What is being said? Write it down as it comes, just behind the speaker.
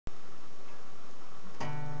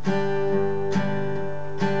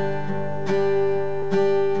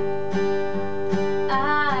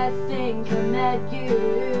I think I met you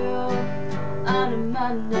on a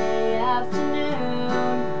Monday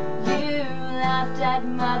afternoon. You laughed at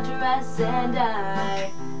my dress and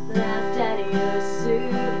I laughed at your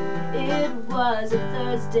suit. It was a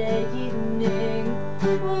Thursday evening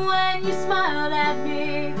when you smiled at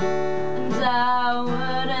me, and I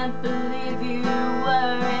wouldn't believe you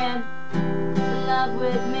were in love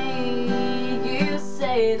with me. You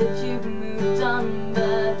say that you've moved on,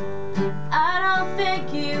 but I don't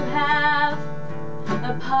think you have.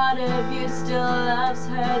 A part of you still loves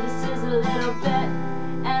her. This is a little bit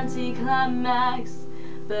anticlimax,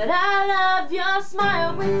 but I love your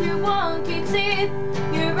smile with your wonky teeth.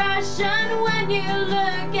 Your Russian when you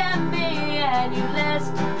look at me, and you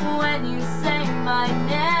lisp when you say my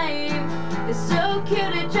name. It's so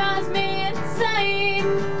cute, it drives me insane.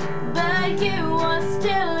 But you are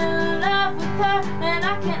still in love with her, and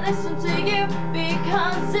I can't listen to you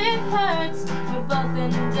because it hurts. We're both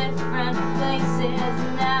in different places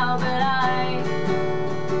now, but I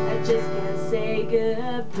just can't say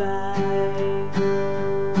goodbye.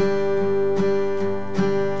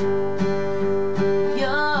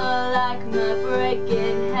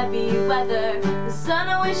 Heavy weather, the sun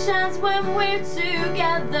always shines when we're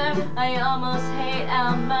together. I almost hate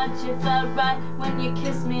how much it felt right when you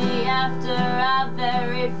kissed me after our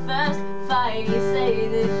very first fight. You say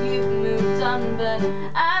that you've moved on, but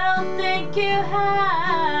I don't think you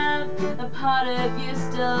have. A part of you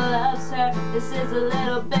still loves her. This is a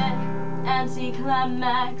little bit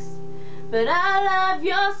anticlimax, but I love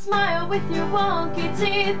your smile with your wonky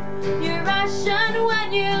teeth. Your Russian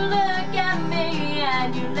when you look at me,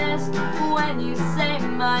 and you lisp when you say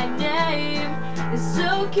my name. It's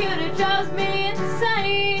so cute, it drives me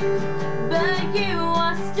insane. But you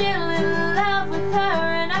are still in love with her,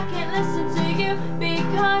 and I can't listen to you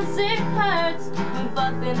because it hurts. We're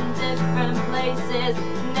both in different places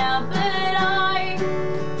now, but I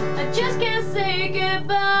just can't say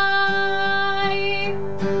goodbye.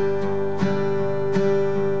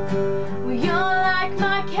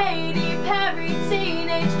 Katy Perry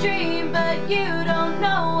teenage dream, but you don't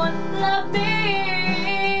know what love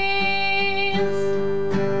means.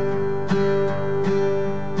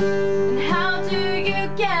 And how do you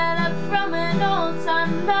get up from an old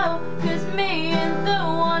time low? 'Cause me and the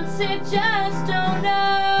ones who just don't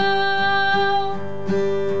know.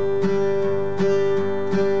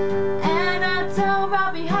 And I tell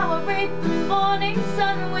Robbie how I read the morning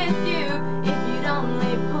sun with you if you'd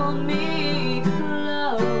only pull me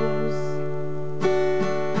close.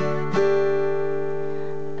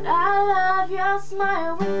 Your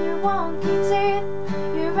smile with your wonky teeth.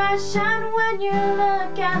 Your eyes shine when you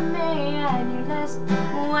look at me, and you lisp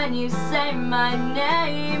when you say my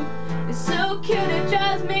name. It's so cute, it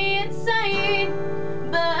drives me insane.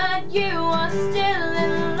 But you